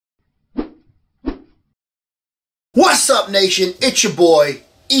What's up, nation? It's your boy,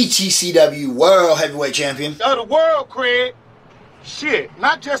 ETCW World Heavyweight Champion. Of the world, Craig. Shit,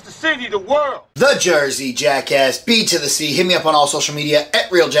 not just the city, the world. The Jersey Jackass, B to the C. Hit me up on all social media at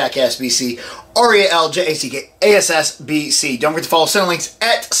RealJackassBC, RealJackassBC. Don't forget to follow Cinelinx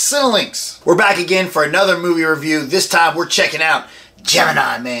at Cinelinx. We're back again for another movie review. This time we're checking out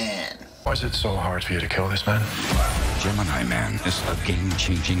Gemini Man. Why is it so hard for you to kill this man? Gemini Man is a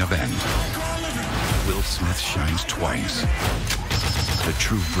game-changing event. Will Smith shines twice. The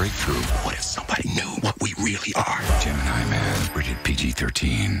true breakthrough. What if somebody knew what we really are? Gemini Man, rated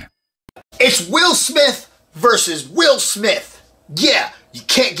PG-13. It's Will Smith versus Will Smith. Yeah, you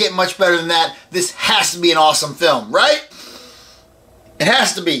can't get much better than that. This has to be an awesome film, right? It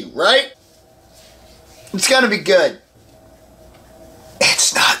has to be, right? It's gonna be good.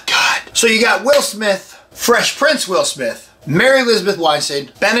 It's not good. So you got Will Smith, Fresh Prince Will Smith, Mary Elizabeth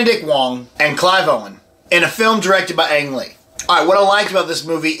Winstead, Benedict Wong, and Clive Owen in a film directed by Ang Lee. Alright, what I liked about this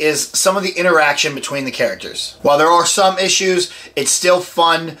movie is some of the interaction between the characters. While there are some issues, it's still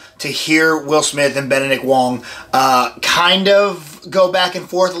fun to hear Will Smith and Benedict Wong kind of go back and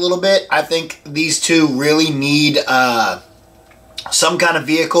forth a little bit. I think these two really need some kind of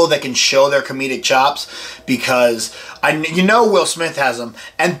vehicle that can show their comedic chops, because you know Will Smith has them,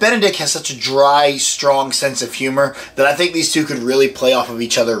 and Benedict has such a dry, strong sense of humor that I think these two could really play off of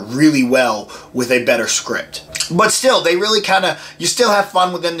each other really well with a better script. But still, they really you still have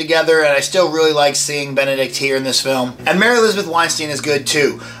fun with them together, and I still really like seeing Benedict here in this film. And Mary Elizabeth Winstead is good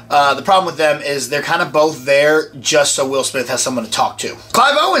too. The problem with them is they're kind of both there just so Will Smith has someone to talk to.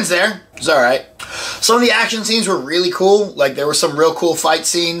 Clive Owen's there. It's alright. Some of the action scenes were really cool. Like, there were some real cool fight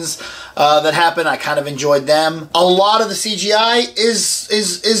scenes that happened. I kind of enjoyed them. A lot of the CGI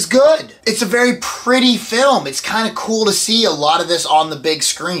is good. It's a very pretty film. It's kind of cool to see a lot of this on the big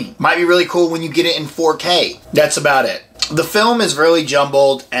screen. Might be really cool when you get it in 4K. That's about it. The film is really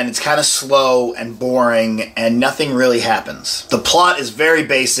jumbled, and it's kind of slow and boring, and nothing really happens. The plot is very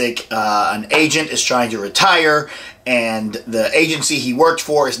basic. An agent is trying to retire, and the agency he worked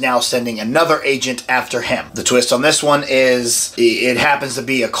for is now sending another agent after him. The twist on this one is it happens to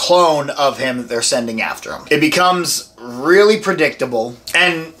be a clone of him that they're sending after him. It becomes really predictable,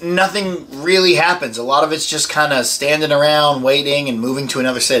 and nothing really happens. A lot of it's just kind of standing around, waiting, and moving to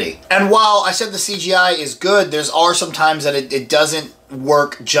another city. And while I said the CGI is good, there are some times that it doesn't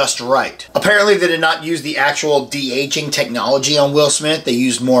work just right. Apparently they did not use the actual de-aging technology on Will Smith. They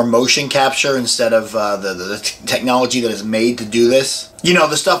used more motion capture instead of the technology that is made to do this. You know,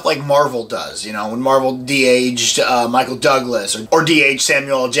 the stuff like Marvel does, you know, when Marvel de-aged Michael Douglas or de-aged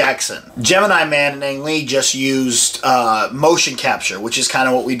Samuel L. Jackson. Gemini Man and Ang Lee just used motion capture, which is kind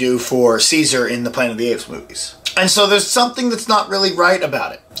of what we do for Caesar in the Planet of the Apes movies. And so there's something that's not really right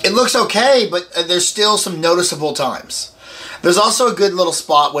about it. It looks okay, but there's still some noticeable times. There's also a good little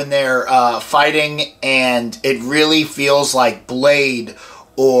spot when they're fighting, and it really feels like Blade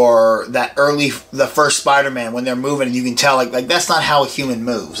or the first Spider-Man when they're moving, and you can tell like that's not how a human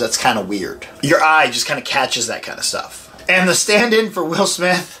moves. That's kind of weird. Your eye just kind of catches that kind of stuff. And the stand-in for Will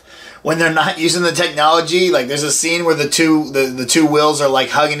Smith, when they're not using the technology, like there's a scene where the two Wills are like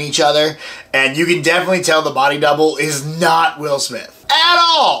hugging each other, and you can definitely tell the body double is not Will Smith at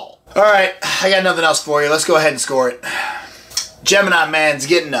all. All right, I got nothing else for you. Let's go ahead and score it. Gemini Man's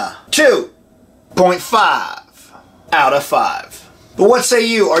getting a 2.5 out of 5. But what say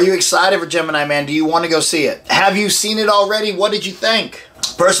you? Are you excited for Gemini Man? Do you want to go see it? Have you seen it already? What did you think?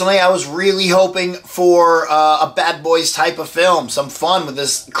 Personally, I was really hoping for a Bad Boys type of film. Some fun with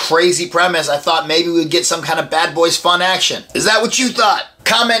this crazy premise. I thought maybe we'd get some kind of Bad Boys fun action. Is that what you thought?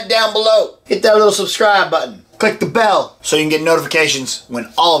 Comment down below. Hit that little subscribe button. Click the bell so you can get notifications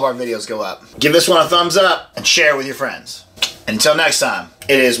when all of our videos go up. Give this one a thumbs up and share it with your friends. Until next time,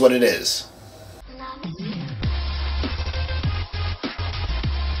 it is what it is.